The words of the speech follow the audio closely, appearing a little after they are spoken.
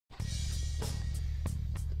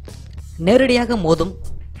நேரடியாக மோதும்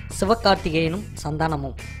சிவகார்த்திகேயனும்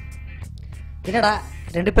சந்தானமும். என்னடா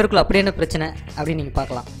ரெண்டு பேருக்குள்ள அப்படி என்ன பிரச்சனை அப்படின்னு நீங்கள்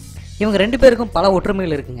பார்க்கலாம். இவங்க ரெண்டு பேருக்கும் பல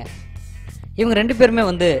ஒற்றுமைகள் இருக்குங்க. இவங்க ரெண்டு பேருமே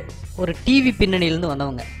ஒரு டிவி பின்னணியிலேருந்து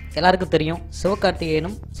வந்தவங்க. எல்லாருக்கும் தெரியும்,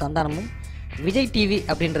 சிவகார்த்திகேயனும் சந்தானமும் விஜய் டிவி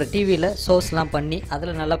அப்படின்ற டிவியில் ஷோஸ்லாம் பண்ணி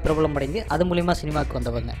அதில் நல்லா பிரபலம் அடைந்து அது மூலிமா சினிமாவுக்கு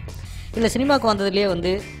வந்தவங்க. இதில் சினிமாவுக்கு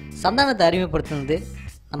வந்ததுலேயே சந்தானத்தை அறிமுகப்படுத்தினது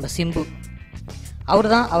நம்ம சிம்பு. அவர்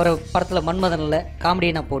தான் அவரை படத்தில் மன்மதனில்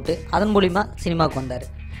காமெடியனை போட்டு அதன் மூலிமா சினிமாவுக்கு வந்தார்.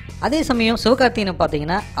 அதே சமயம் சிவகார்த்திகேயனை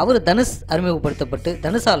பார்த்தீங்கன்னா அவர்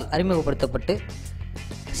தனுஷால் அறிமுகப்படுத்தப்பட்டு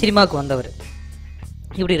சினிமாவுக்கு வந்தவர்.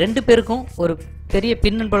 இப்படி ரெண்டு பேருக்கும் ஒரு பெரிய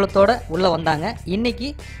பின்னன்பலத்தோடு உள்ளே வந்தாங்க. இன்றைக்கி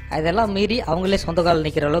அதெல்லாம் மீறி அவங்களே சொந்த காலில்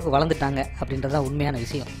நிற்கிற அளவுக்கு வளர்ந்துட்டாங்க அப்படின்றதான் உண்மையான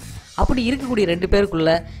விஷயம். அப்படி இருக்கக்கூடிய ரெண்டு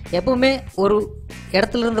பேருக்குள்ளே எப்போவுமே ஒரு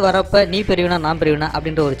இடத்துலேருந்து வரப்போ நீ பெரியவனா நான் பெரியவனா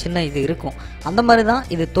அப்படின்ற ஒரு சின்ன இது இருக்கும். அந்த மாதிரி தான்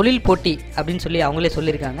இது தொழில் போட்டி அப்படின்னு சொல்லி அவங்களே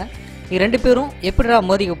சொல்லியிருக்காங்க. இது ரெண்டு பேரும் எப்படிடா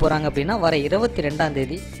மோதிக்க போகிறாங்க அப்படின்னா, வர 22ஆம்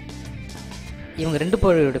தேதி இவங்க ரெண்டு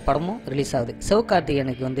பேருடைய படமும் ரிலீஸ் ஆகுது.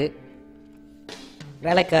 சிவகார்த்திகேயனுக்கு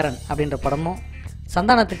வேலைக்காரன் அப்படின்ற படமும்,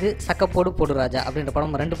 சந்தானத்துக்கு சக்க போடு போடு ராஜா அப்படின்ற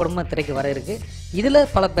படம், ரெண்டு படமும் திரைக்கு வர இருக்குது. இதில்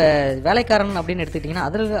பல வேலைக்காரன் அப்படின்னு எடுத்துக்கிட்டிங்கன்னா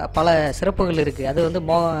அதில் பல சிறப்புகள் இருக்குது. அது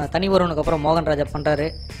தனி ஒருவனுக்கு அப்புறம் மோகன் ராஜா பண்ணுறாரு,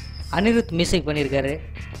 anirudh மியூசிக் பண்ணியிருக்காரு.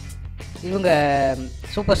 இவங்க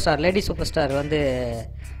super star, lady super star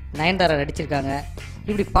Nayanthara நடிச்சிருக்காங்க.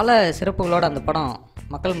 இப்படி பல சிறப்புகளோடு அந்த படம்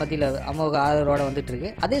மக்கள் மத்தியில் அமோக ஆதரவோடு வந்துட்டுருக்கு.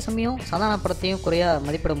 அதே சமயம் சந்தான படத்தையும் குறையாக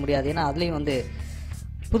மதிப்பிட முடியாது. ஏன்னா அதுலேயும்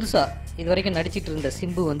புதுசாக இது வரைக்கும் நடிச்சிட்டு இருந்த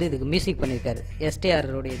சிம்பு இதுக்கு மியூசிக் பண்ணியிருக்காரு.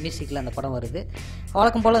 எஸ்டிஆருடைய மியூசிக்கில் அந்த படம் வருது.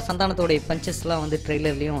 வழக்கம் போல் சந்தானத்தோடைய பஞ்சஸ்லாம்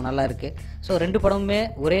ட்ரெய்லர்லேயும் நல்லா இருக்குது. ஸோ ரெண்டு படமுமே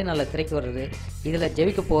ஒரே நல்ல திரைக்கு வருது. இதில்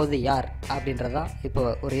ஜெயிக்க போவது யார் அப்படின்றதான் இப்போ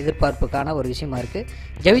ஒரு எதிர்பார்ப்புக்கான ஒரு விஷயமா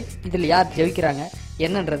இருக்குது. இதில் யார் ஜெயிக்கிறாங்க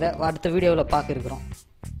என்னன்றதை அடுத்த வீடியோவில் பார்க்க இருக்கிறோம்.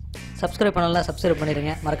 சப்ஸ்கிரைப் பண்ணலாம், சப்ஸ்கிரைப்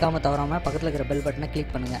பண்ணிடுங்க. மறக்காமல் தவறாமல் பக்கத்தில் இருக்கிற பெல் பட்டனை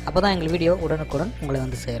கிளிக் பண்ணுங்கள். அப்போ தான் எங்கள் வீடியோ உடனுக்குடன் உங்களை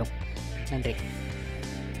சேரும். நன்றி.